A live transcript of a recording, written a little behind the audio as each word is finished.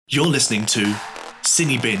You're listening to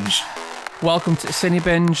Cine Binge. Welcome to Cine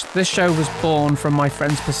Binge. This show was born from my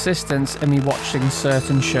friend's persistence in me watching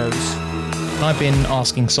certain shows. I've been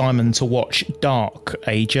asking Simon to watch Dark,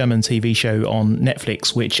 a German TV show on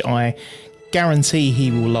Netflix, which I guarantee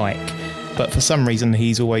he will like. But for some reason,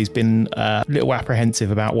 he's always been a little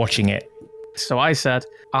apprehensive about watching it. So I said,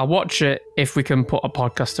 I'll watch it if we can put a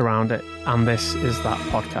podcast around it. And this is that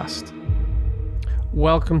podcast.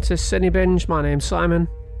 Welcome to Cine Binge. My name's Simon.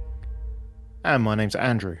 And my name's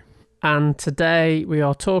Andrew. And today we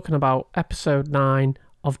are talking about episode 9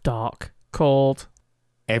 of Dark, called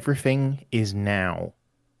Everything is Now.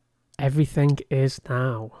 Everything is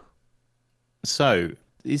Now. So,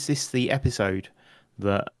 is this the episode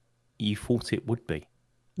that you thought it would be?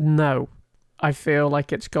 No. I feel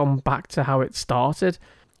like it's gone back to how it started,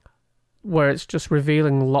 where it's just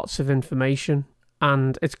revealing lots of information,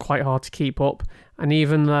 and it's quite hard to keep up. And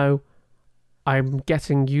even though I'm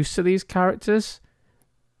getting used to these characters,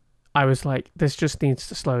 I was like, this just needs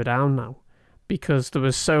to slow down now, because there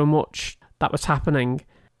was so much that was happening.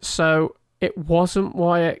 So it wasn't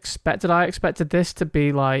what I expected. I expected this to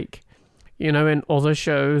be like, you know, in other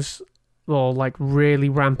shows, they'll like really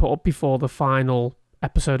ramp it up before the final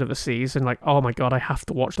episode of a season. Like, oh my God, I have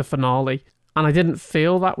to watch the finale. And I didn't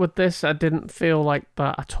feel that with this. I didn't feel like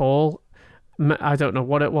that at all. I don't know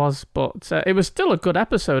what it was, but it was still a good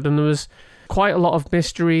episode, and there was quite a lot of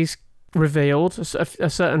mysteries revealed. A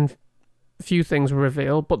certain few things were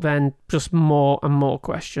revealed, but then just more and more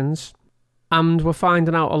questions. And we're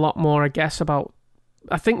finding out a lot more, I guess, about...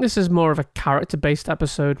 I think this is more of a character-based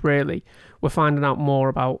episode, really. We're finding out more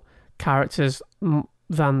about characters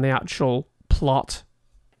than the actual plot.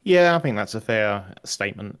 Yeah, I think that's a fair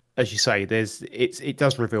statement. As you say, it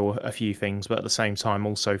does reveal a few things, but at the same time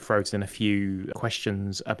also throws in a few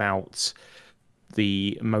questions about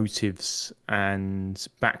the motives and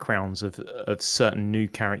backgrounds of certain new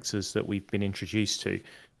characters that we've been introduced to.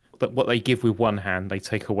 But what they give with one hand, they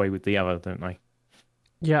take away with the other, don't they?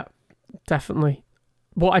 Yeah, definitely.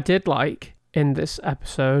 What I did like in this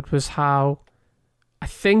episode was how I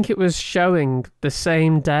think it was showing the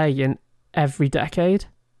same day in every decade.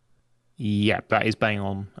 Yeah, that is bang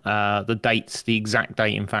on. The exact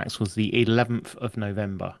date, in fact, was the 11th of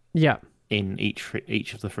November. Yeah. In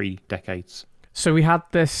each of the 3 decades. So we had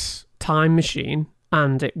this time machine,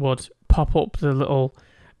 and it would pop up the little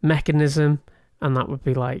mechanism, and that would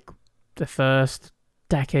be like the first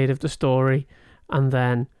decade of the story, and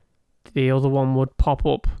then the other one would pop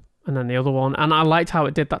up, and then the other one. And I liked how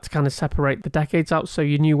it did that to kind of separate the decades out, so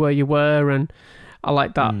you knew where you were, and I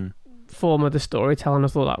liked that form of the storytelling. I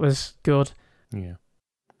thought that was good. Yeah.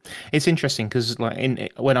 It's interesting because,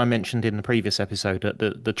 like, when I mentioned in the previous episode that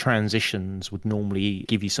the transitions would normally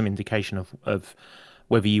give you some indication of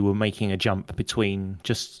whether you were making a jump between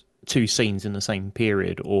just 2 scenes in the same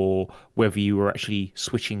period or whether you were actually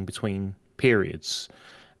switching between periods.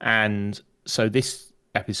 And so this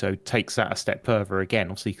episode takes that a step further again,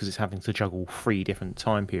 obviously, because it's having to juggle 3 different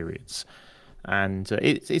time periods. And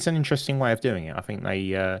it's an interesting way of doing it. I think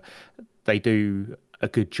they do a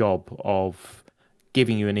good job of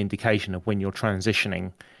giving you an indication of when you're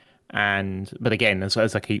transitioning. But again, as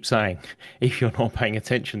I keep saying, if you're not paying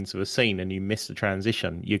attention to a scene and you miss the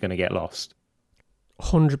transition, you're going to get lost.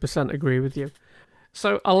 100% agree with you.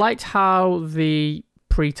 So I liked how the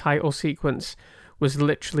pre-title sequence was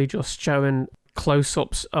literally just showing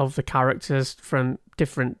close-ups of the characters from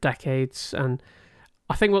different decades. And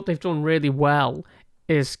I think what they've done really well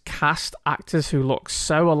is cast actors who look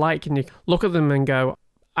so alike, and you look at them and go,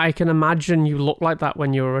 I can imagine you look like that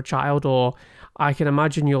when you were a child, or I can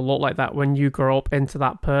imagine you'll look like that when you grow up into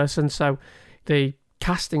that person. So the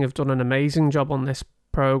casting have done an amazing job on this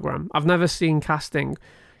program. I've never seen casting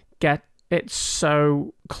get it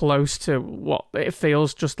so close to what it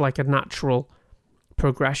feels just like a natural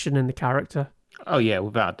progression in the character. Oh yeah,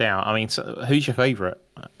 without a doubt. I mean, so who's your favourite?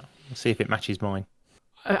 Let's see if it matches mine.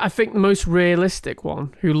 I think the most realistic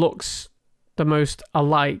one, who looks the most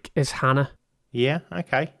alike, is Hannah. Yeah,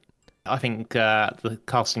 okay. I think the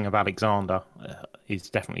casting of Alexander is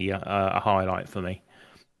definitely a highlight for me.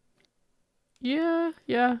 Yeah.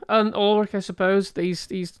 And Ulrich, I suppose,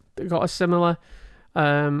 he's got a similar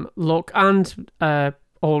look. And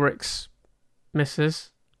Ulrich's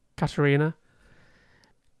missus, Katerina.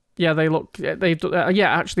 Yeah,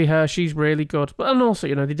 actually her, she's really good. But and also,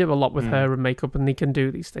 you know, they do a lot with her and makeup, and they can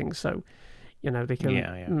do these things. So, you know, they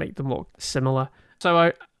can make them look similar. So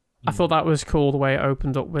I thought that was cool, the way it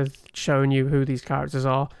opened up with showing you who these characters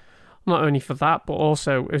are. Not only for that, but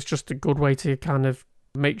also it's just a good way to kind of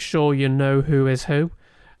make sure you know who is who.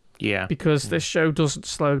 Yeah. Because this show doesn't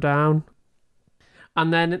slow down.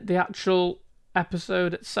 And then the actual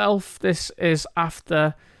episode itself, this is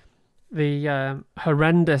after the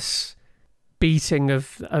horrendous beating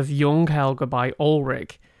of young Helga by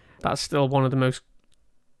Ulrich. That's still one of the most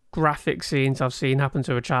graphic scenes I've seen happen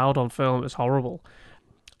to a child on film. It's horrible.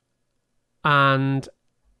 And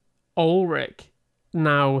Ulrich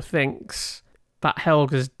now thinks that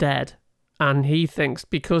Helga's dead, and he thinks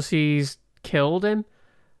because he's killed him,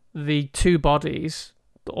 the two bodies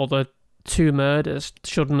or the two murders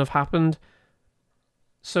shouldn't have happened.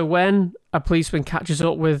 So when a policeman catches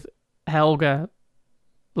up with Helga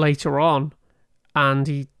later on,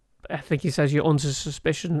 and I think he says you're under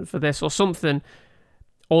suspicion for this or something,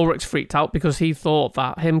 Ulrich's freaked out because he thought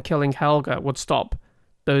that him killing Helga would stop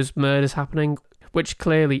those murders happening, which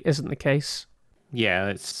clearly isn't the case. Yeah,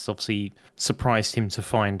 it's obviously surprised him to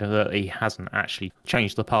find that he hasn't actually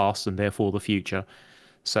changed the past and therefore the future.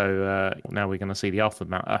 So now we're going to see the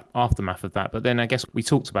aftermath of that. But then I guess we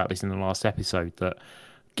talked about this in the last episode, that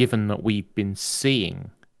given that we've been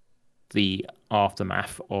seeing the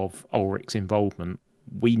aftermath of Ulrich's involvement,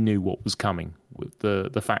 we knew what was coming. With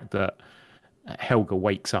the fact that Helga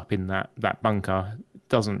wakes up in that bunker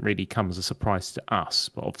doesn't really come as a surprise to us,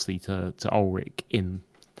 but obviously to Ulrich in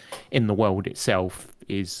the world itself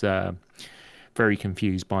is very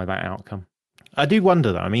confused by that outcome. I do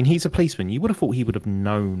wonder though, I mean, he's a policeman. You would have thought he would have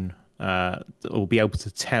known or be able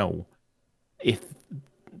to tell if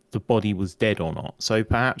the body was dead or not. So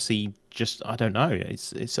perhaps he just, I don't know.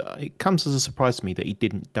 It comes as a surprise to me that he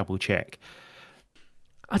didn't double check.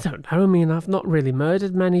 I don't know. I mean, I've not really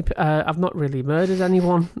murdered I've not really murdered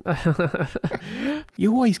anyone.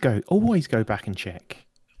 You always go back and check.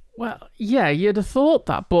 Well, yeah, you'd have thought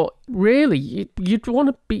that, but really, you'd want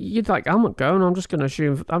to be. You'd like, I'm not going. I'm just going to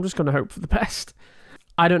assume. I'm just going to hope for the best.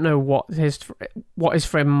 I don't know what his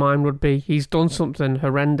frame of mind would be. He's done something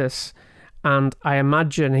horrendous, and I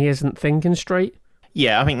imagine he isn't thinking straight.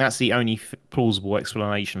 Yeah, I think that's the only plausible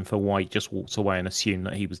explanation for why he just walked away and assumed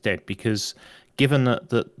that he was dead. Because given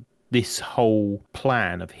that this whole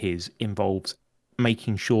plan of his involves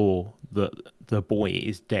making sure that the boy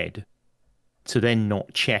is dead, to then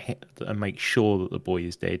not check and make sure that the boy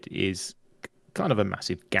is dead is kind of a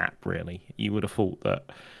massive gap, really. You would have thought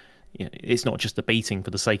that it's not just a beating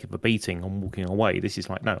for the sake of a beating and walking away. This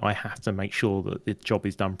is like, no, I have to make sure that the job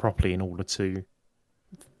is done properly in order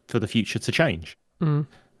for the future to change. Mm.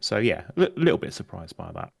 So yeah, a little bit surprised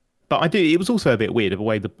by that. But it was also a bit weird the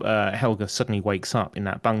way Helga suddenly wakes up in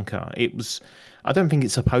that bunker. I don't think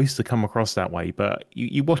it's supposed to come across that way, but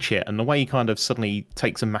you watch it and the way he kind of suddenly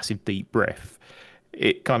takes a massive deep breath,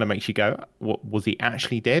 it kind of makes you go, "What, was he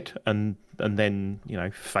actually dead?" And then,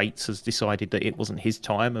 Fates has decided that it wasn't his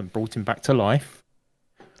time and brought him back to life.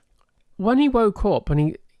 When he woke up and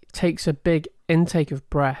he takes a big intake of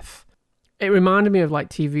breath, it reminded me of like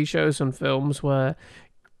TV shows and films where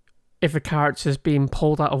if a character's being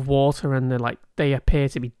pulled out of water and they appear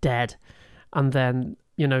to be dead, and then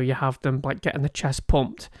you have them like getting the chest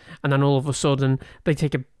pumped, and then all of a sudden they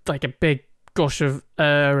take a big gush of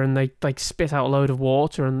air and they like spit out a load of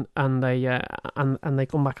water and they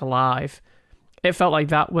come back alive. It felt like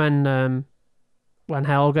that when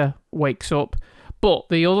Helga wakes up. But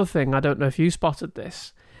the other thing, I don't know if you spotted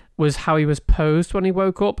this, was how he was posed when he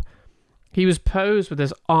woke up. He was posed with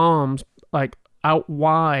his arms like out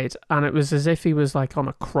wide, and it was as if he was like on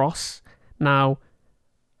a cross. Now,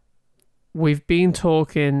 we've been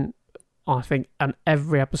talking, I think, on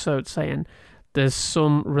every episode saying there's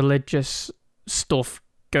some religious stuff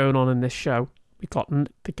going on in this show. We've got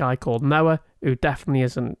the guy called Noah, who definitely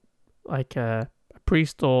isn't like a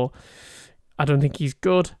priest, or I don't think he's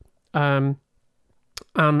good. And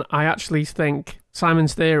I actually think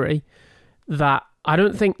Simon's theory that I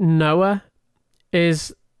don't think Noah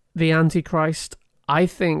is the Antichrist. I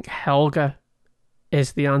think Helga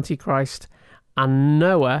is the Antichrist, and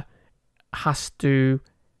Noah has to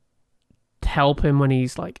help him when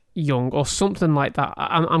he's like young or something like that.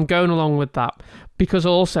 I'm going along with that because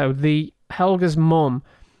also Helga's mum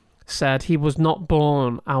said he was not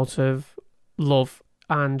born out of love,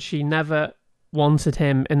 and she never wanted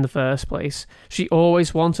him in the first place. She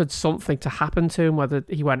always wanted something to happen to him, whether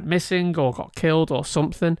he went missing or got killed or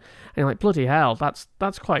something. And you're like, bloody hell, that's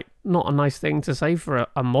quite not a nice thing to say for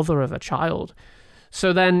a mother of a child.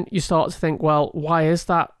 So then you start to think, well, why is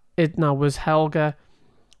that? Was Helga,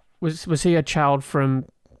 was he a child from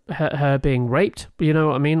her being raped? You know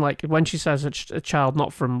what I mean? Like when she says a child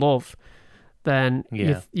not from love, then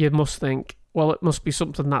you must think, well, it must be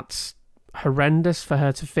something that's horrendous for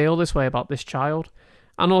her to feel this way about this child.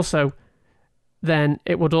 And also then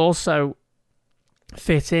it would also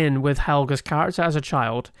fit in with Helga's character as a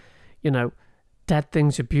child, dead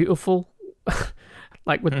things are beautiful,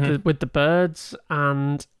 like with the birds,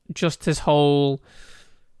 and just his whole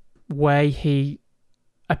way he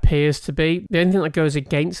appears to be. The only thing that goes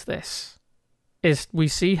against this is we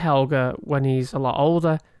see Helge when he's a lot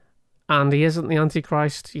older, and he isn't the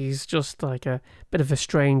Antichrist. He's just like a bit of a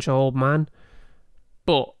strange old man.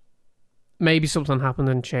 But maybe something happened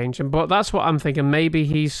and changed him. But that's what I'm thinking. Maybe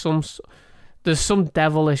there's some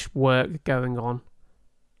devilish work going on.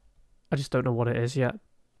 I just don't know what it is yet.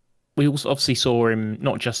 We also obviously saw him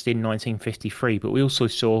not just in 1953, but we also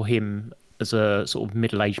saw him as a sort of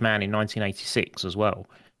middle-aged man in 1986 as well.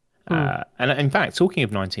 And in fact, talking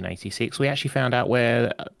of 1986, we actually found out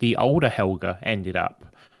where the older Helge ended up.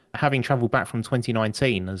 Having travelled back from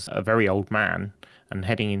 2019 as a very old man and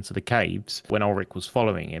heading into the caves when Ulrich was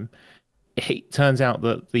following him, it turns out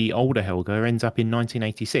that the older Helge ends up in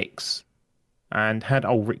 1986. And had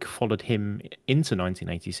Ulrich followed him into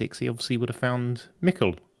 1986, he obviously would have found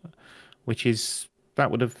Mikkel, that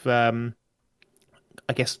would have,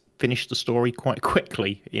 I guess, finished the story quite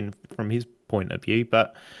quickly from his point of view.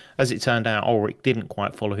 But as it turned out, Ulrich didn't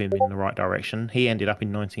quite follow him in the right direction. He ended up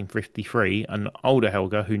in 1953, and older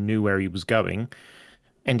Helge, who knew where he was going,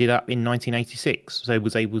 ended up in 1986. So he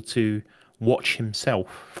was able to watch himself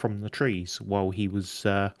from the trees while he was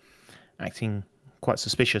acting quite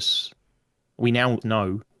suspicious. We now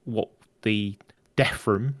know what the death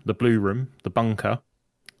room, the blue room, the bunker,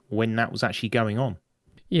 when that was actually going on.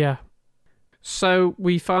 Yeah. So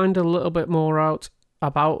we find a little bit more out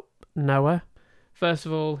about Noah. First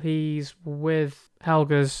of all, he's with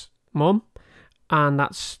Helge's mum, and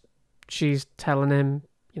she's telling him,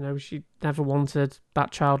 she never wanted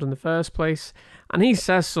that child in the first place. And he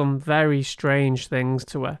says some very strange things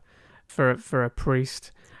to her for a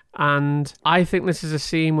priest. And I think this is a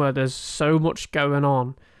scene where there's so much going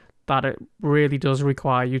on that it really does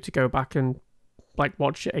require you to go back and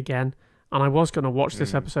watch it again. And I was going to watch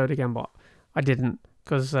this episode again, but I didn't,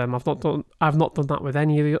 because I've not done that with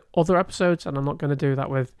any of the other episodes, and I'm not going to do that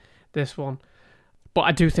with this one. But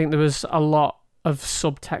I do think there was a lot of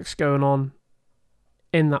subtext going on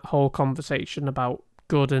in that whole conversation about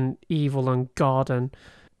good and evil and God, and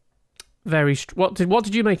what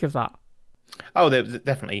did you make of that? Oh,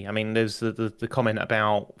 definitely. I mean, there's the comment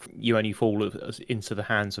about you only fall into the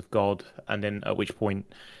hands of God, and then at which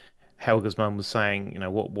point Helge's mum was saying,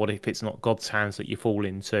 what if it's not God's hands that you fall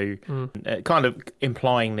into? Kind of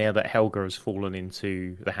implying there that Helge has fallen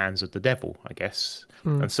into the hands of the devil, I guess.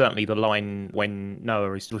 And certainly the line when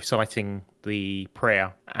Noah is reciting the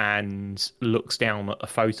prayer and looks down at a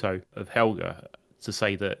photo of Helge to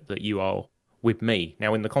say that you are with me.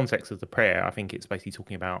 Now, in the context of the prayer, I think it's basically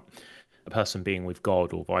talking about a person being with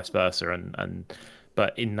God or vice versa,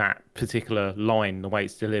 but in that particular line, the way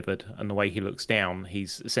it's delivered and the way he looks down,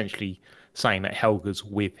 he's essentially saying that Helge's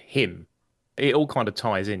with him. It all kind of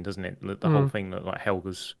ties in, doesn't it? The whole thing that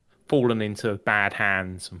Helge's fallen into bad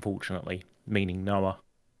hands, unfortunately, meaning Noah.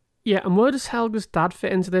 Yeah, and where does Helge's dad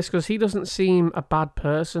fit into this? Because he doesn't seem a bad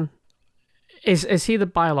person. Is he the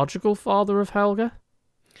biological father of Helge?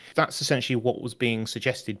 That's essentially what was being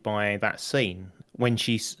suggested by that scene. When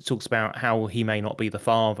she talks about how he may not be the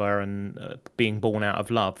father and being born out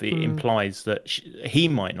of love, it implies that he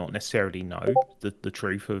might not necessarily know the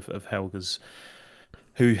truth of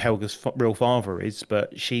who Helge's real father is,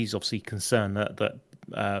 but she's obviously concerned that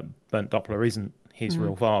Bernd Doppler isn't his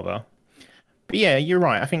real father. But yeah, you're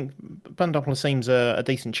right. I think Bernd Doppler seems a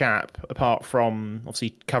decent chap, apart from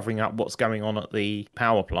obviously covering up what's going on at the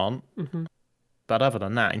power plant. But other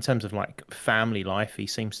than that, in terms of family life, he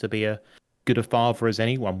seems to be a good a father as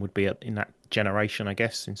anyone would be in that generation, I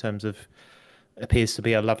guess, in terms of appears to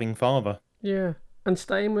be a loving father. Yeah. And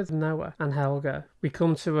staying with Noah and Helge, we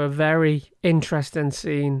come to a very interesting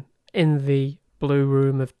scene in the Blue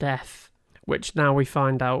Room of Death, which now we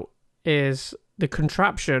find out is the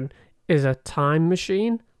contraption is a time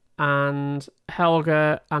machine, and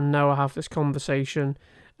Helge and Noah have this conversation,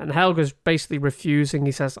 and Helge's basically refusing.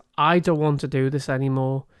 He says, I don't want to do this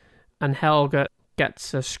anymore. And Helge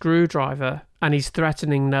gets a screwdriver and he's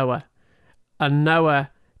threatening Noah. And Noah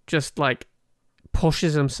just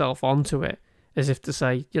pushes himself onto it as if to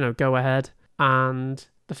say, go ahead. And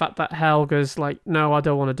the fact that Helge's no, I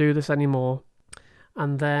don't want to do this anymore.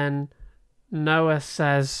 And then Noah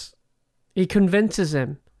says, he convinces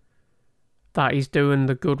him that he's doing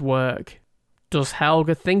the good work. Does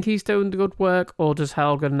Helge think he's doing the good work, or does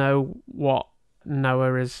Helge know what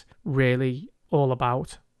Noah is really all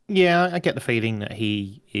about? Yeah, I get the feeling that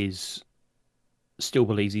he still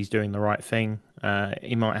believes he's doing the right thing.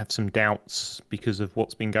 He might have some doubts because of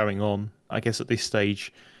what's been going on. I guess at this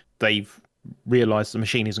stage, they've realise the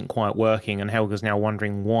machine isn't quite working, and Helga's now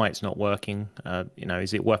wondering why it's not working.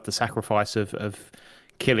 Is it worth the sacrifice of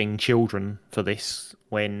killing children for this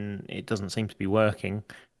when it doesn't seem to be working?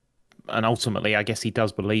 And ultimately, I guess he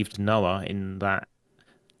does believe Noah in that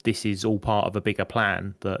this is all part of a bigger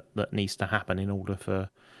plan that needs to happen in order for,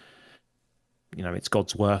 it's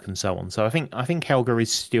God's work and so on. So I think Helga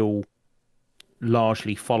is still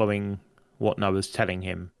largely following what Noah's telling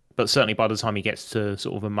him. But certainly by the time he gets to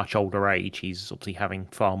sort of a much older age, he's obviously having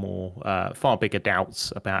far bigger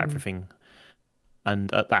doubts about everything.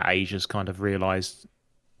 And at that age has kind of realised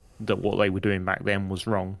that what they were doing back then was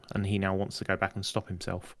wrong, and he now wants to go back and stop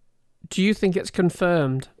himself. Do you think it's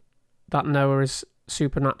confirmed that Noah is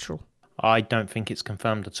supernatural? I don't think it's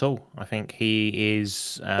confirmed at all. I think he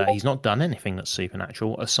is. He's not done anything that's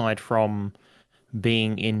supernatural aside from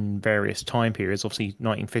being in various time periods. Obviously,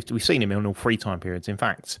 1950. We've seen him in all three time periods. In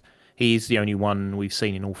fact, he's the only one we've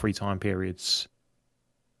seen in all three time periods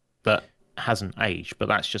that hasn't aged. But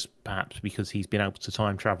that's just perhaps because he's been able to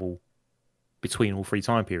time travel between all three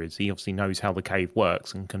time periods. He obviously knows how the cave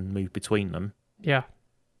works and can move between them. Yeah.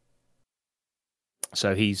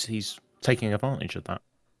 So he's taking advantage of that.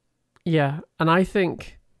 Yeah, and I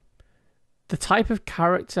think the type of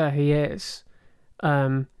character he is,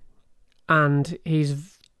 and he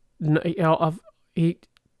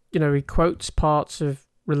quotes parts of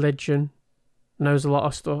religion, knows a lot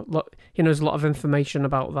of stuff. He knows a lot of information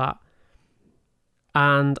about that,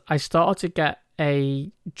 and I started to get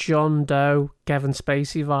a John Doe, Kevin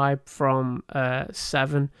Spacey vibe from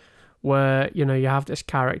Seven, where you have this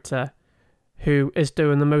character who is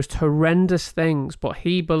doing the most horrendous things, but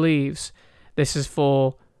he believes this is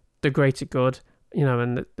for the greater good,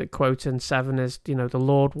 and the quote in Seven is, the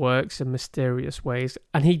Lord works in mysterious ways,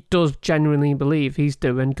 and he does genuinely believe he's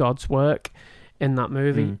doing God's work in that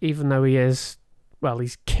movie, even though he's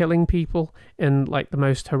killing people in like the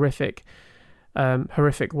most horrific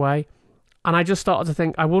way. And I just started to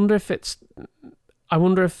think, I wonder if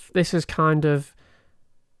this is kind of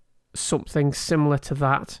something similar to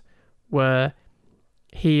that, where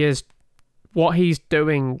what he's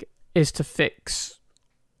doing is to fix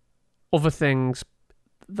other things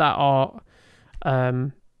that are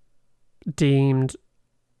deemed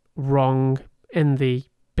wrong in the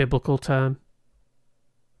biblical term.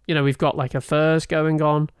 We've got like affairs going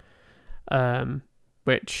on,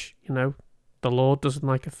 which the Lord doesn't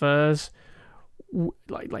like affairs.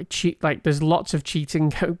 There's lots of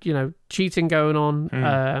cheating, cheating going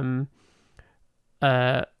on.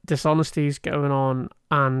 Dishonesties going on,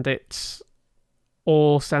 and it's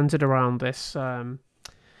all centered around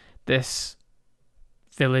this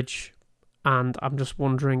village. And I'm just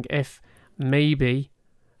wondering if maybe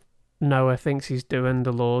Noah thinks he's doing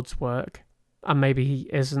the Lord's work, and maybe he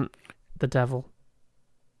isn't the devil.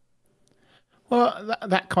 Well,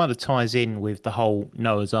 that kind of ties in with the whole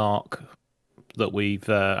Noah's Ark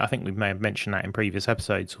that I think we may have mentioned that in previous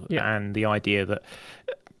episodes, and the idea that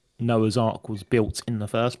Noah's Ark was built in the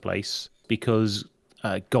first place because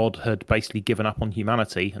God had basically given up on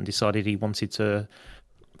humanity and decided he wanted to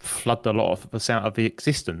flood a lot of us out of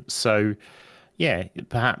existence. So, yeah,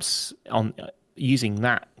 perhaps on using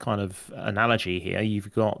that kind of analogy here,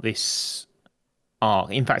 you've got this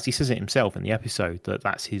ark. In fact, he says it himself in the episode that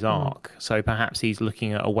that's his ark. So perhaps he's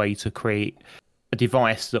looking at a way to create a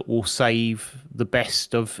device that will save the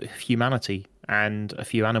best of humanity and a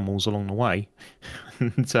few animals along the way.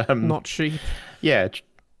 And, not sheep. Yeah,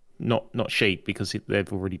 not sheep, because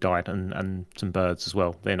they've already died, and some birds as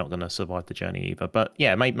well. They're not going to survive the journey either. But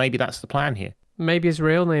yeah, maybe that's the plan here. Maybe his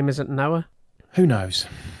real name isn't Noah. Who knows?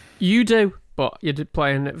 You do, but you're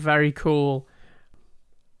playing it very cool.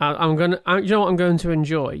 You know what I'm going to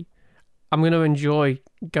enjoy? I'm going to enjoy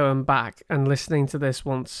going back and listening to this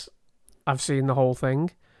once I've seen the whole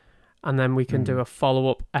thing. And then we can do a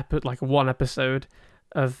follow-up like one episode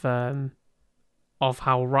of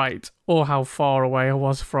how right or how far away I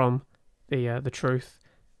was from the truth.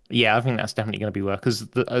 Yeah, I think that's definitely going to be work, because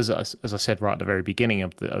as I said right at the very beginning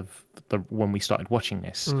of the when we started watching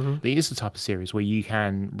this, it is the type of series where you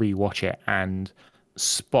can rewatch it and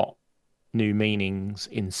spot new meanings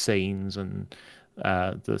in scenes and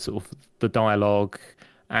the sort of the dialogue,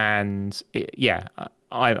 and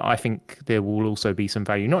I think there will also be some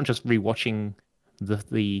value, not just rewatching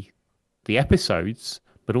the episodes,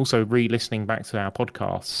 but also re-listening back to our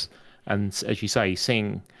podcasts, and as you say,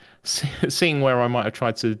 seeing where I might have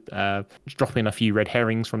tried to drop in a few red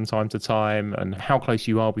herrings from time to time, and how close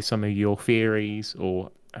you are with some of your theories,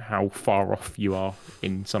 or how far off you are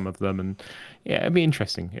in some of them. And yeah, it'd be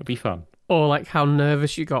interesting. It'd be fun. Or like how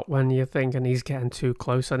nervous you got when you're thinking he's getting too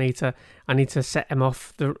close. I need to set him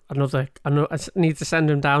off I need to send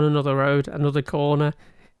him down another road, another corner.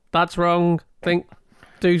 That's wrong.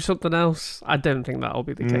 Do something else. I don't think that'll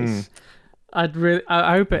be the case. I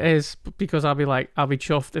hope it is, because I'll be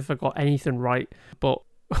chuffed if I got anything right, but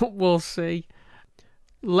we'll see.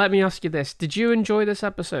 Let me ask you this. Did you enjoy this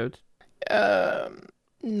episode?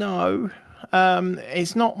 No.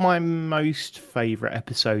 It's not my most favourite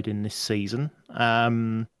episode in this season.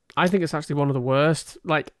 I think it's actually one of the worst.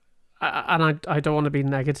 I don't want to be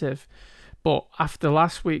negative, but after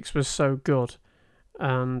last week's was so good,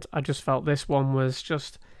 and I just felt this one was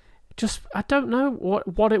just I don't know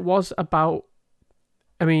what it was about.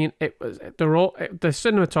 I mean, it was the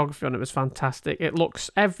cinematography on it was fantastic. It looks,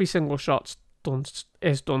 every single shot's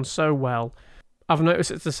is done so well. I've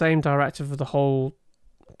noticed it's the same director for the whole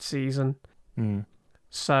season.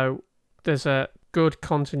 So there's a good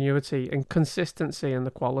continuity and consistency in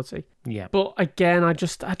the quality. Yeah. But again, I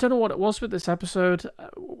don't know what it was with this episode.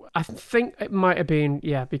 I think it might have been,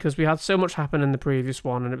 because we had so much happen in the previous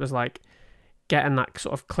one, and it was like getting that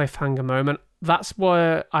sort of cliffhanger moment. That's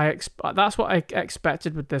what I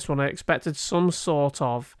expected with this one. I expected some sort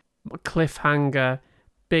of cliffhanger,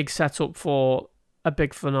 big setup for a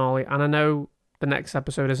big finale. And I know the next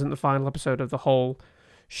episode isn't the final episode of the whole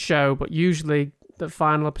show, but usually the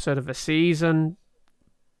final episode of a season,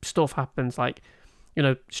 stuff happens. Like,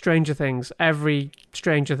 Stranger Things. Every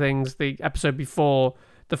Stranger Things, the episode before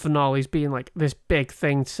the finale's being like this big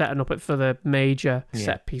thing, setting up it for the major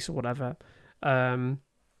set piece or whatever. So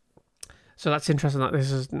that's interesting that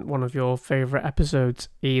this isn't one of your favourite episodes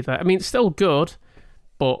either. I mean, it's still good,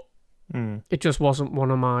 but it just wasn't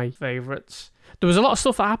one of my favourites. There was a lot of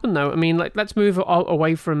stuff that happened, though. I mean, let's move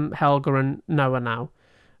away from Helga and Noah now.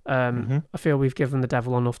 I feel we've given the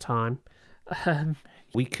devil enough time.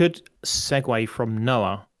 We could segue from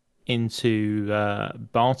Noah into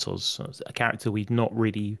Bartos, a character we've not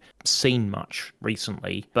really seen much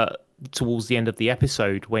recently, but towards the end of the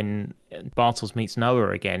episode, when Bartos meets Noah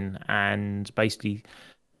again and basically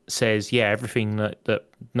says, everything that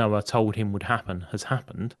Noah told him would happen has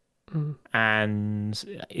happened, and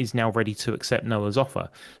is now ready to accept Noah's offer.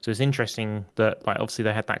 So it's interesting that, obviously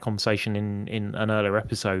they had that conversation in an earlier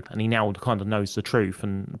episode, and he now kind of knows the truth,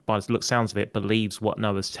 and by the sounds of it, believes what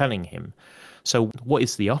Noah's telling him. So what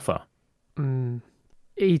is the offer?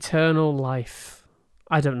 Eternal life.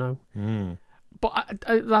 I don't know. But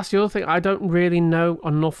that's the other thing. I don't really know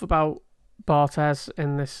enough about Bartes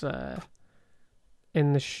in this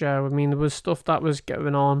show. I mean, there was stuff that was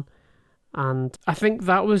going on, and I think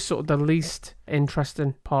that was sort of the least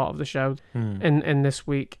interesting part of the show in this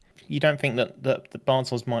week. You don't think that the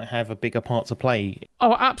Bartos might have a bigger part to play?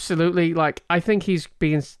 Oh, absolutely. I think he's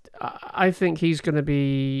going to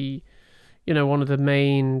be, one of the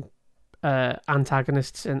main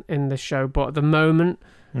antagonists in this show. But at the moment,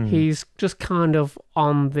 he's just kind of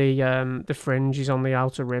on the fringe. He's on the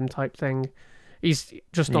outer rim type thing. He's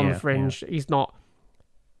just on the fringe. He's not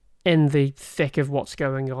in the thick of what's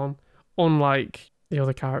going on, unlike the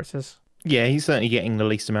other characters. Yeah, he's certainly getting the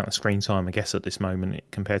least amount of screen time, I guess, at this moment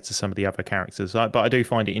compared to some of the other characters. But I do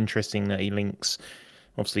find it interesting that he links,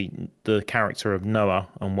 obviously, the character of Noah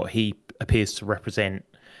and what he appears to represent,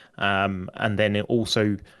 and then it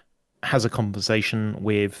also has a conversation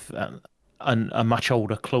with a much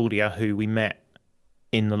older Claudia, who we met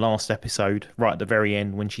in the last episode, right at the very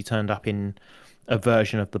end, when she turned up in a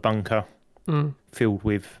version of the bunker filled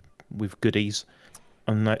with goodies.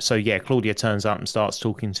 And so, Claudia turns up and starts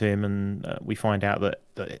talking to him, and we find out that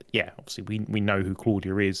obviously we know who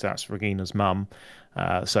Claudia is. That's Regina's mum.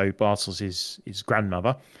 So Bartos is his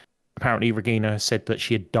grandmother. Apparently, Regina said that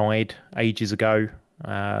she had died ages ago.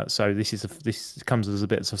 So this comes as a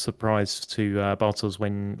bit of a surprise to Bartos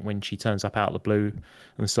when she turns up out of the blue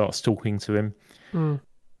and starts talking to him.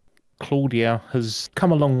 Claudia has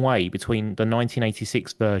come a long way between the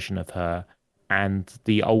 1986 version of her and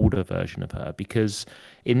the older version of her, because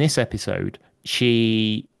in this episode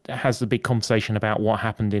she has the big conversation about what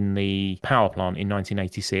happened in the power plant in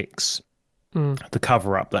 1986, the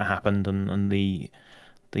cover-up that happened, and the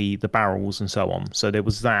barrels and so on. So there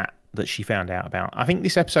was that she found out about. I think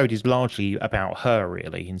this episode is largely about her,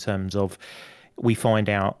 really, in terms of we find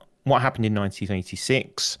out what happened in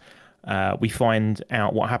 1986. We find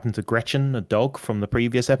out what happened to Gretchen, the dog, from the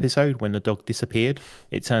previous episode when the dog disappeared.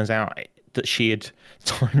 It turns out that she had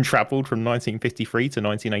time travelled from 1953 to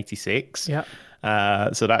 1986. Yeah.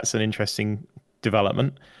 So that's an interesting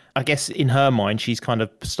development. I guess in her mind, she's kind of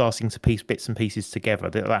starting to piece bits and pieces together.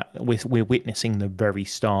 That we're witnessing the very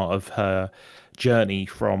start of her journey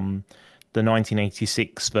from the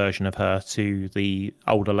 1986 version of her to the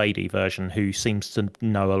older lady version who seems to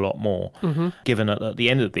know a lot more. Given that at the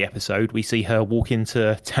end of the episode, we see her walk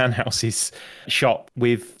into Tannhouse's shop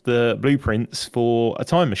with the blueprints for a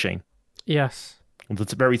time machine. Yes.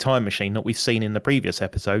 The very time machine that we've seen in the previous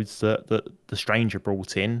episodes that the stranger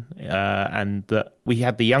brought in, and that we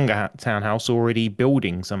had the younger Townhouse already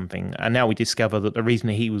building something, and now we discover that the reason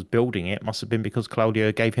he was building it must have been because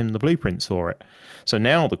Claudia gave him the blueprints for it. So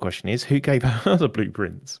now the question is, who gave her the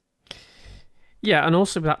blueprints? Yeah, and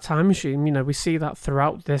also with that time machine, we see that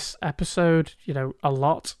throughout this episode, a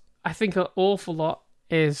lot. I think an awful lot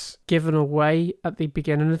is given away at the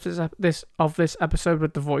beginning of this episode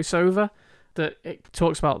with the voiceover. That it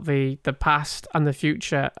talks about the past and the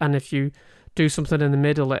future, and if you do something in the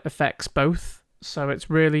middle, it affects both. So it's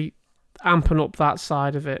really amping up that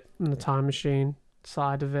side of it and the time machine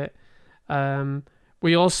side of it.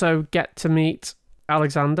 We also get to meet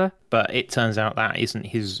Alexander. But it turns out that isn't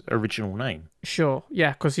his original name. Sure,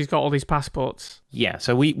 yeah, because he's got all these passports. Yeah,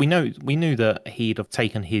 so we knew that he'd have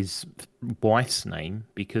taken his wife's name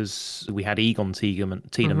because we had Egon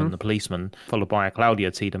Tiedemann, the policeman, followed by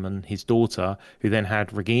Claudia Tiedemann, his daughter, who then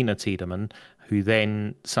had Regina Tiedemann, who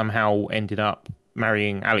then somehow ended up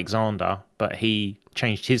marrying Alexander, but he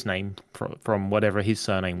changed his name from whatever his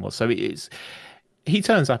surname was. So he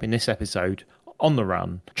turns up in this episode on the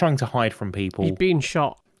run, trying to hide from people. He'd been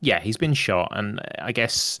shot. Yeah, he's been shot, and I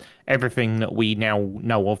guess everything that we now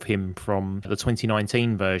know of him from the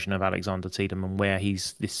 2019 version of Alexander Tiedemann, where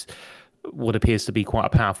he's this what appears to be quite a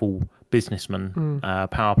powerful businessman,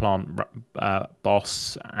 power plant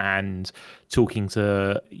boss, and talking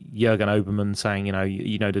to Jürgen Obermann, saying,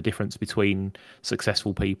 you know the difference between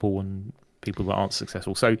successful people and people that aren't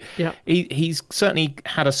successful. So yeah. He's certainly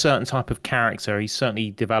had a certain type of character. He's certainly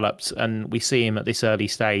developed, and we see him at this early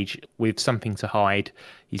stage with something to hide.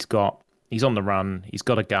 He's on the run. He's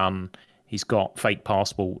got a gun. He's got fake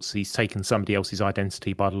passports. He's taken somebody else's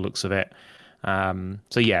identity by the looks of it.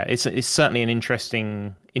 So yeah, it's certainly an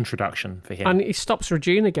interesting introduction for him. And he stops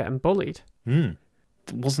Regina getting bullied.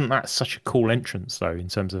 Wasn't that such a cool entrance though, in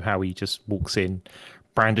terms of how he just walks in,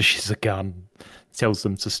 brandishes a gun, tells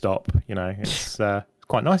them to stop? It's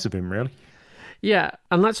quite nice of him, really. Yeah,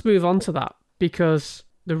 and let's move on to that, because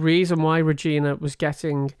the reason why Regina was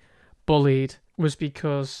getting bullied was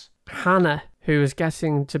because Hannah, who is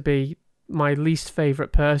getting to be my least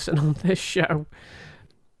favourite person on this show,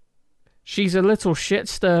 she's a little shit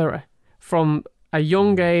stirrer from a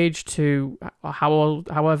young age to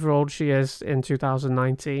however old she is in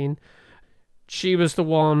 2019. She was the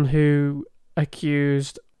one who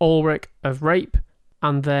accused Ulrich of rape,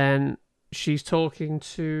 and then she's talking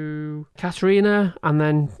to Katerina, and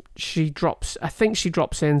then she drops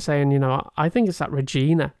in saying, I think it's that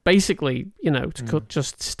Regina, basically, to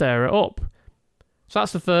just stir it up. So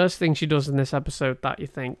that's the first thing she does in this episode that you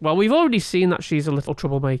think, well, we've already seen that she's a little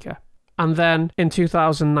troublemaker. And then in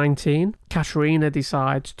 2019, Katerina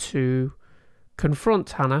decides to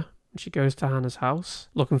confront Hannah. She goes to Hannah's house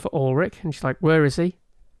looking for Ulrich, and she's like, where is he?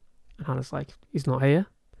 And Hannah's like, he's not here.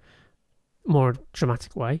 More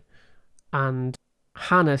dramatic way. And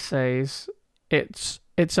Hannah says, it's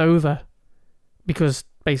over. Because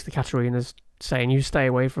basically Katerina's saying, you stay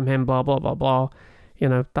away from him, blah, blah, blah, blah.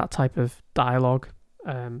 That type of dialogue.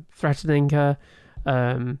 Threatening her.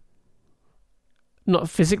 Not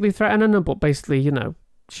physically threatening her, but basically,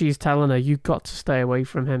 she's telling her, you've got to stay away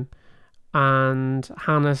from him. And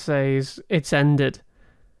Hannah says, it's ended.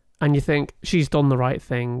 And you think, she's done the right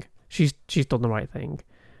thing. She's done the right thing.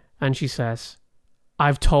 And she says,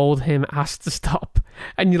 I've told him it has to stop.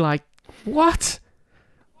 And you're like, what?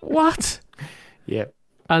 Yeah.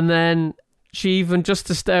 And then she even, just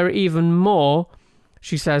to stir it even more,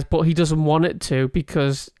 she says, but he doesn't want it to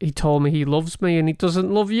because he told me he loves me and he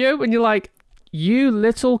doesn't love you. And you're like, you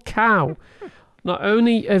little cow. Not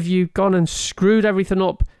only have you gone and screwed everything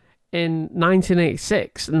up in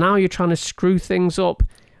 1986, now you're trying to screw things up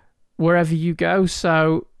wherever you go.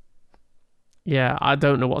 So, yeah, I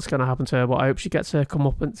don't know what's going to happen to her, but I hope she gets her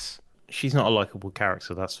comeuppance. She's not a likeable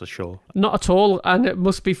character, that's for sure. Not at all. And it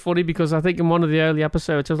must be funny because I think in one of the early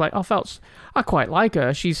episodes, I was like, I quite like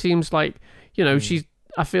her. She seems like,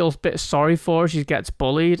 I feel a bit sorry for her. She gets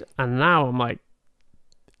bullied. And now I'm like,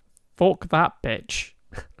 fuck that bitch.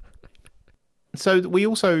 So we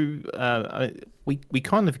also, we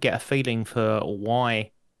kind of get a feeling for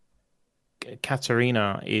why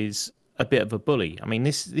Katerina is a bit of a bully. I mean,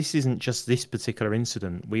 this isn't just this particular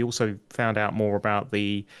incident. We also found out more about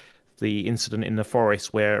the incident in the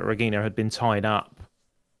forest where Regina had been tied up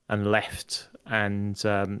and left And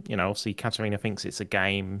obviously Katerina thinks it's a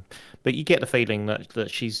game, but you get the feeling that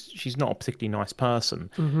she's not a particularly nice person.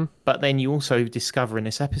 Mm-hmm. But then you also discover in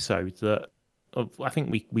this episode that I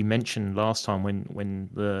think we mentioned last time when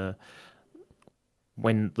the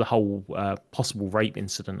whole possible rape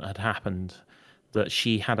incident had happened, that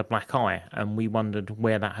she had a black eye, and we wondered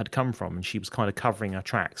where that had come from. And she was kind of covering her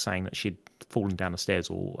tracks, saying that she'd fallen down the stairs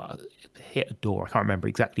or hit a door. I can't remember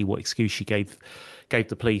exactly what excuse she gave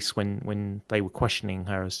the police when they were questioning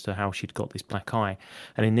her as to how she'd got this black eye.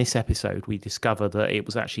 And in this episode, we discover that it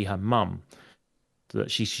was actually her mum.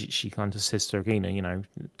 That she kind of says to Regina, do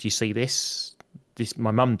you see this?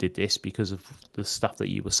 My mum did this because of the stuff that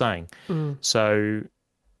you were saying. So,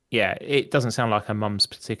 yeah, it doesn't sound like her mum's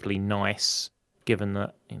particularly nice, given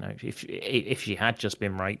that, if she had just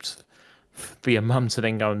been raped, for your mum to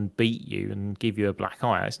then go and beat you and give you a black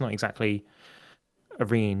eye, it's not exactly a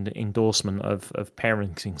ringing endorsement of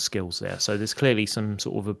parenting skills there. So there's clearly some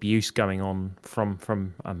sort of abuse going on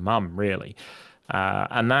from a mum, really.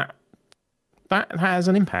 And that has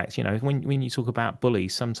an impact. When you talk about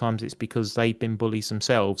bullies, sometimes it's because they've been bullies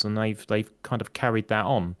themselves and they've kind of carried that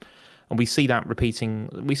on. And we see that repeating.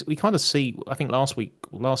 We kind of see, I think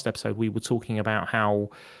last episode, we were talking about how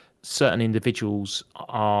certain individuals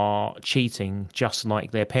are cheating just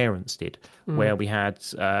like their parents did, where we had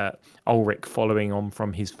Ulrich following on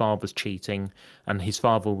from his father's cheating, and his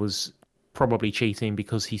father was probably cheating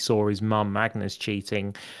because he saw his mum Agnes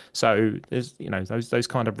cheating. So there's those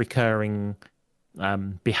kind of recurring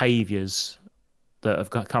behaviours that have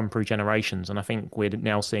come through generations, and I think we're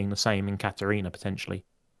now seeing the same in Katerina potentially.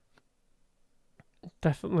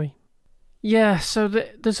 Definitely. Yeah, so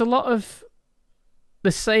there's a lot of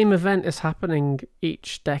the same event is happening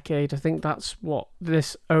each decade. I think that's what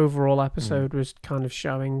this overall episode was kind of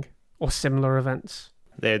showing, or similar events.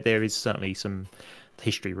 There is certainly some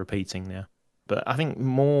history repeating there. But I think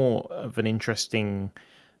more of an interesting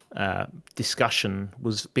discussion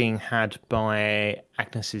was being had by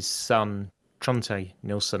Agnes's son, Tronte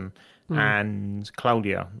Nilsson, and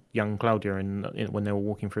Claudia, young Claudia, when they were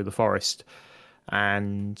walking through the forest.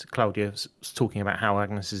 And Claudia was talking about how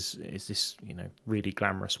Agnes is this, really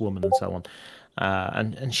glamorous woman and so on.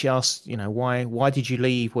 And she asked, why did you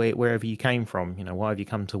leave wherever you came from? Why have you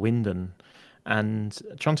come to Winden? And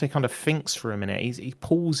Tronte kind of thinks for a minute. He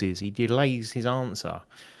pauses. He delays his answer.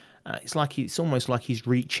 It's almost like he's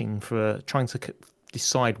trying to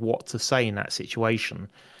decide what to say in that situation.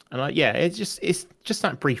 And it's just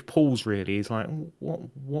that brief pause. Really, is like, what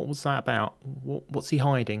was that about? What's he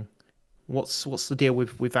hiding? What's the deal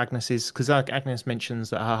with Agnes's? Because Agnes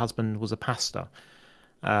mentions that her husband was a pastor,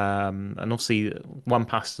 and obviously one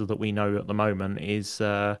pastor that we know at the moment is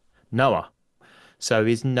Noah. So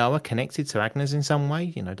is Noah connected to Agnes in some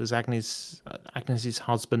way? Does Agnes's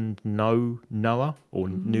husband know Noah or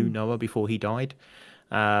knew Noah before he died?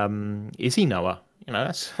 Is he Noah?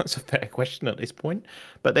 That's a fair question at this point.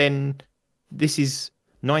 But then this is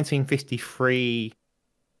 1953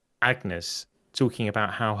 Agnes talking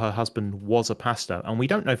about how her husband was a pastor, and we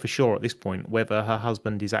don't know for sure at this point whether her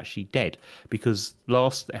husband is actually dead, because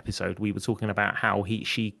last episode we were talking about how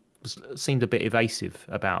she seemed a bit evasive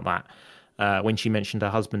about that. When she mentioned her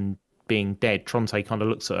husband being dead, Tronte kind of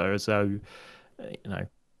looks at her as though,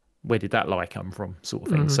 where did that lie come from, sort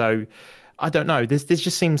of thing. So I don't know. There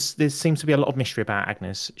seems to be a lot of mystery about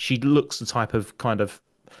Agnes. She looks the type of kind of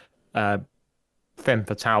femme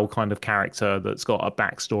fatale kind of character that's got a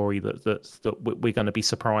backstory that we're going to be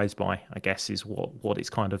surprised by, I guess, is what it's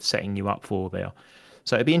kind of setting you up for there.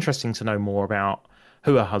 So it'd be interesting to know more about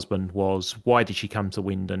who her husband was, why did she come to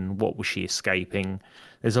Winden, what was she escaping.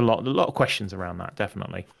 There's a lot of questions around that,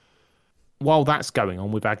 definitely. While that's going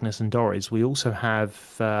on with Agnes and Doris, we also have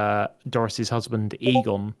Doris's husband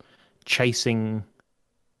Egon chasing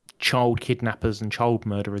child kidnappers and child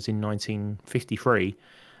murderers in 1953.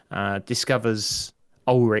 Discovers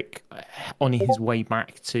Ulrich on his way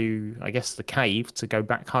back to, I guess, the cave to go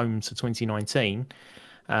back home to 2019.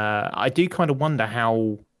 I do kind of wonder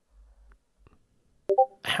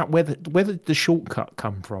where the shortcut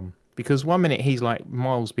come from, because one minute he's like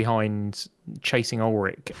miles behind chasing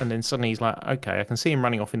Ulrich, and then suddenly he's like, okay, I can see him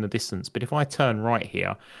running off in the distance, but if I turn right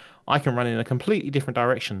here, I can run in a completely different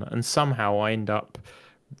direction, and somehow I end up,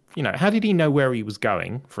 how did he know where he was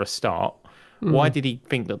going for a start? Why did he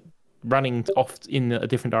think that running off in a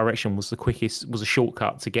different direction was a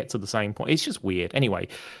shortcut to get to the same point? It's just weird. Anyway,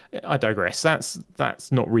 I digress. That's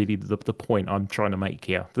not really the point I'm trying to make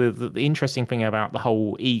here. The interesting thing about the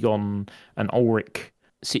whole Egon and Ulrich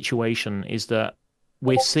situation is that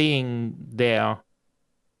we're seeing their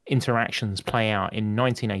interactions play out in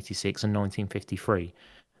 1986 and 1953.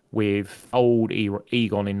 with old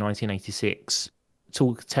Egon in 1986,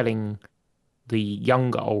 telling the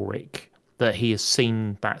younger Ulrich that he has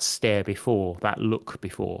seen that stare before, that look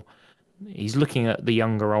before. He's looking at the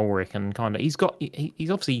younger Ulrich and kind of he's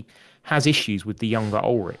obviously has issues with the younger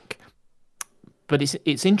Ulrich. But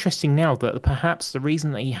it's interesting now that perhaps the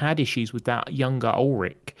reason that he had issues with that younger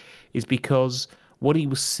Ulrich is because what he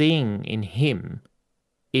was seeing in him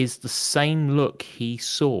is the same look he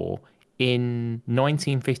saw in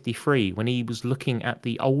 1953 when he was looking at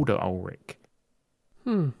the older Ulrich.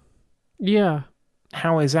 Yeah.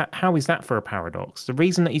 How is that for a paradox? The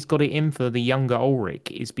reason that he's got it in for the younger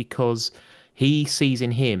Ulrich is because he sees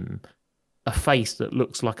in him a face that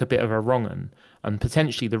looks like a bit of a wrong 'un, and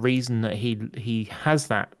potentially the reason that he has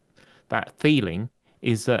that feeling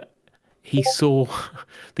is that he saw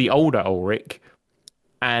the older Ulrich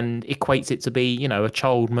and equates it to be, you know, a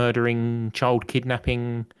child murdering, child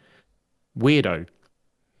kidnapping weirdo.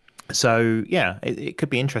 So yeah, it could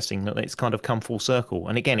be interesting that it's kind of come full circle,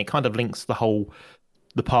 and again, it kind of links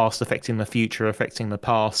the past affecting the future, affecting the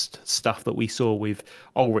past stuff that we saw with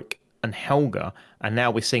Ulrich and Helga, and now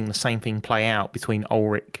we're seeing the same thing play out between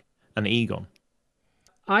Ulrich and Egon.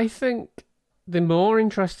 I think the more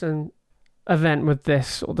interesting event with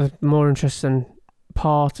this, or the more interesting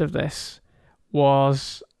part of this,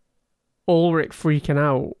 was Ulrich freaking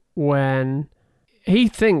out when he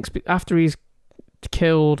thinks after he's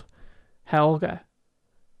killed Helga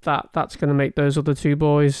that's going to make those other two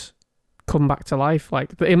boys come back to life.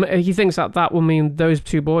 Like, he thinks that will mean those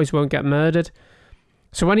two boys won't get murdered.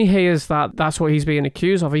 So when he hears that that's what he's being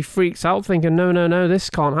accused of, he freaks out thinking, no, this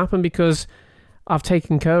can't happen because I've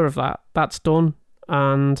taken care of that. That's done.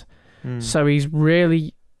 And so he's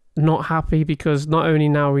really not happy because not only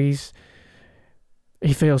now he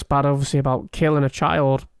feels bad, obviously, about killing a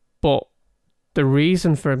child, but the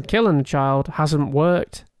reason for him killing the child hasn't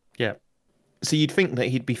worked. Yeah. So you'd think that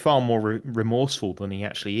he'd be far more remorseful than he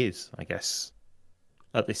actually is, I guess,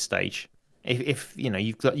 at this stage. If you know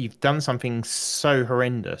you've done something so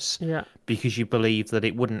horrendous, because you believe that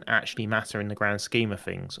it wouldn't actually matter in the grand scheme of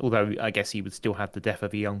things. Although I guess he would still have the death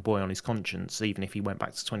of a young boy on his conscience, even if he went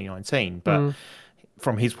back to 2019. But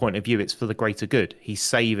from his point of view, it's for the greater good. He's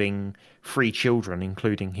saving 3 children,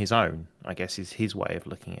 including his own, I guess is his way of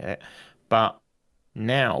looking at it. But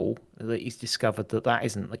now that he's discovered that that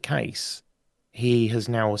isn't the case, he has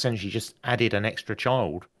now essentially just added an extra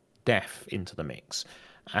child death into the mix.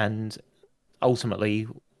 And ultimately,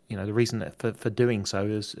 you know, the reason that for doing so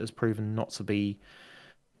has proven not to be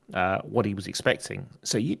what he was expecting.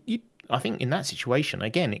 So I think in that situation,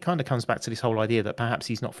 again, it kind of comes back to this whole idea that perhaps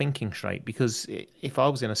he's not thinking straight, because if I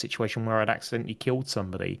was in a situation where I'd accidentally killed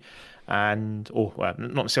somebody or not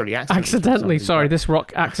necessarily accidentally. Sorry, this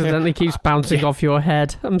rock accidentally keeps bouncing off your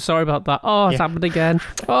head. I'm sorry about that. Oh, it's happened again.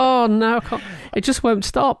 Oh, no, it just won't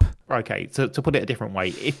stop. Okay, to put it a different way,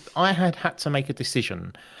 if I had to make a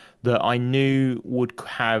decision that I knew would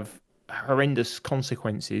have horrendous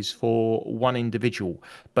consequences for one individual,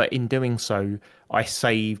 but in doing so, I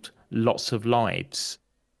saved lots of lives,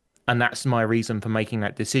 and that's my reason for making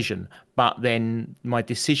that decision. But then my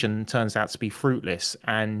decision turns out to be fruitless,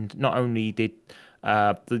 and not only did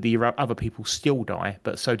the other people still die,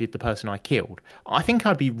 but so did the person I killed. I think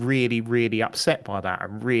I'd be really, really upset by that,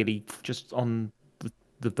 and really just on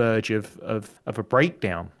the verge of a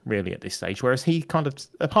breakdown, really, at this stage. Whereas he kind of,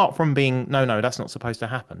 apart from being, no, that's not supposed to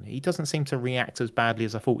happen, he doesn't seem to react as badly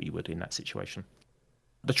as I thought he would in that situation.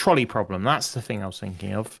 The trolley problem, that's the thing I was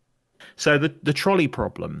thinking of. So the trolley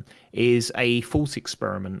problem is a thought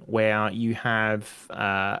experiment where you have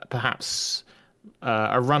perhaps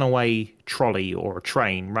a runaway trolley or a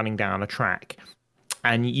train running down a track,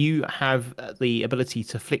 and you have the ability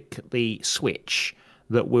to flick the switch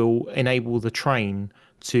that will enable the train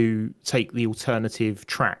to take the alternative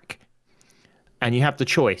track. And you have the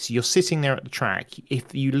choice. You're sitting there at the track.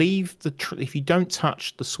 If you leave if you don't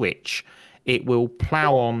touch the switch, it will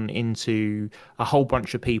plow on into a whole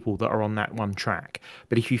bunch of people that are on that one track.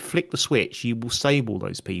 But if you flick the switch, you will save all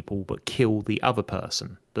those people but kill the other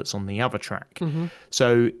person that's on the other track. Mm-hmm.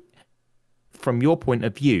 So from your point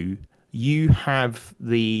of view, you have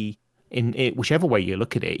whichever way you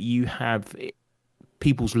look at it, you have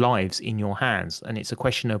people's lives in your hands. And it's a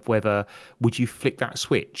question of whether would you flick that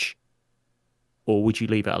switch or would you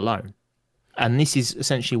leave it alone? And this is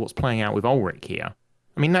essentially what's playing out with Ulrich here.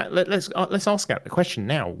 I mean, let's ask out the question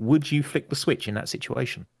now. Would you flick the switch in that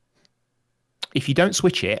situation? If you don't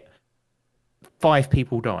switch it, 5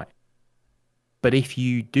 people die. But if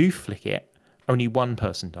you do flick it, only 1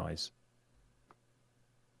 person dies.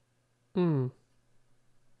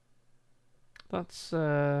 That's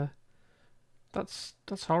That's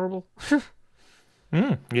horrible.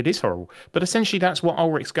 It is horrible. But essentially, that's what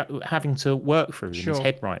Ulrich's having to work through in his Sure.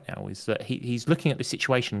 head right now, is that he's looking at the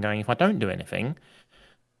situation going, if I don't do anything,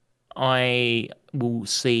 I will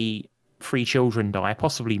see 3 children die,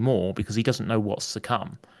 possibly more, because he doesn't know what's to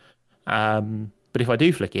come. But if I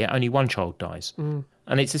do flick it, only 1 child dies.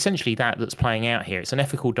 And it's essentially that's playing out here. It's an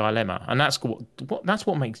ethical dilemma. And that's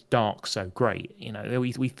what makes Dark so great. You know,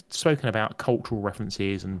 we've spoken about cultural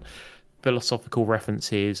references and philosophical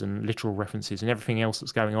references and literal references and everything else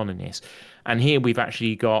that's going on in this. And here we've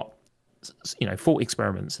actually got, you know, thought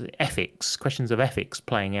experiments, ethics, questions of ethics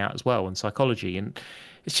playing out as well, and psychology. And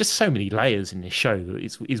it's just so many layers in this show that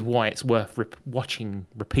is why it's worth watching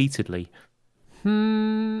repeatedly.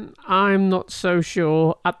 I'm not so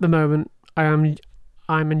sure at the moment. I'm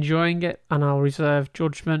enjoying it, and I'll reserve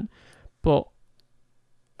judgment. But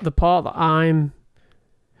the part that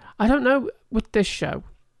I don't know with this show.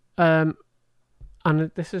 And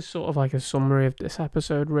this is sort of like a summary of this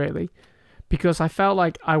episode, really, because I felt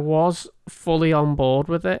like I was fully on board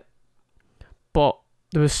with it, but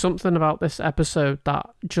there was something about this episode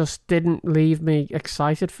that just didn't leave me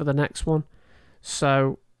excited for the next one.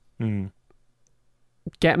 So,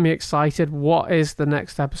 get me excited. What is the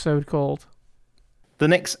next episode called? The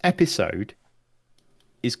next episode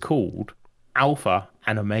is called Alpha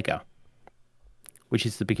and Omega, which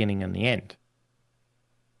is the beginning and the end.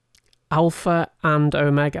 Alpha and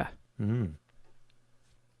Omega.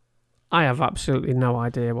 I have absolutely no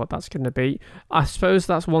idea what that's going to be. I suppose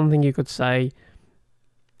that's one thing you could say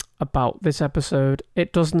about this episode.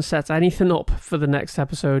 It doesn't set anything up for the next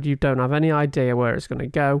episode. You don't have any idea where it's going to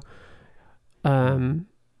go,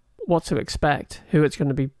 what to expect, who it's going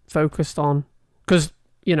to be focused on. Because,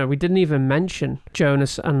 you know, we didn't even mention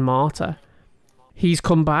Jonas and Marta. He's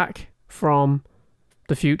come back from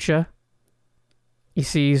the future. He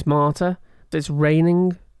sees Marta. It's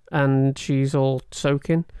raining and she's all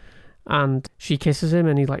soaking, and she kisses him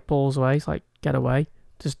and he like pulls away. He's like, get away.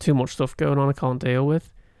 There's too much stuff going on I can't deal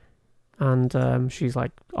with. And she's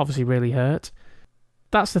like obviously really hurt.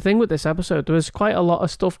 That's the thing with this episode. There was quite a lot of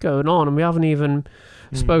stuff going on, and we haven't even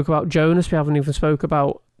spoke about Jonas. We haven't even spoke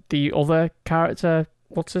about the other character.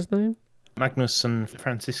 What's his name? Magnus and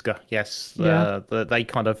Franziska, yes. Yeah. They're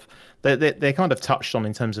kind of touched on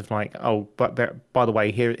in terms of like, oh, but by the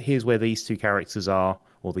way, here's where these 2 characters are,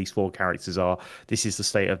 or these 4 characters are. This is the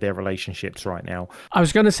state of their relationships right now. I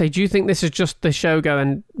was going to say, do you think this is just the show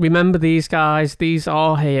going, remember these guys, these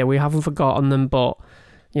are here, we haven't forgotten them, but,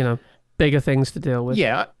 you know, bigger things to deal with?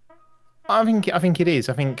 Yeah, I think it is.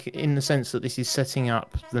 I think in the sense that this is setting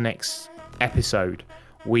up the next episode.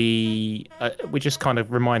 We're just kind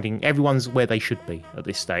of reminding everyone's where they should be at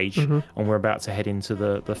this stage, and we're about to head into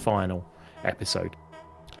the final episode.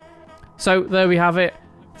 So there we have it.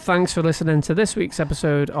 Thanks for listening to this week's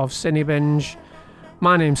episode of Cine Binge.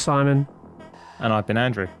 My name's Simon. And I've been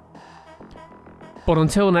Andrew. But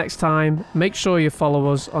until next time, make sure you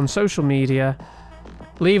follow us on social media,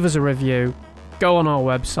 leave us a review, go on our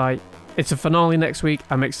website. It's a finale next week.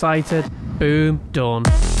 I'm excited. Boom, done.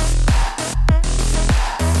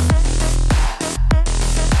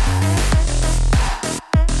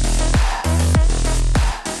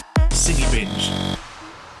 Cine Binge.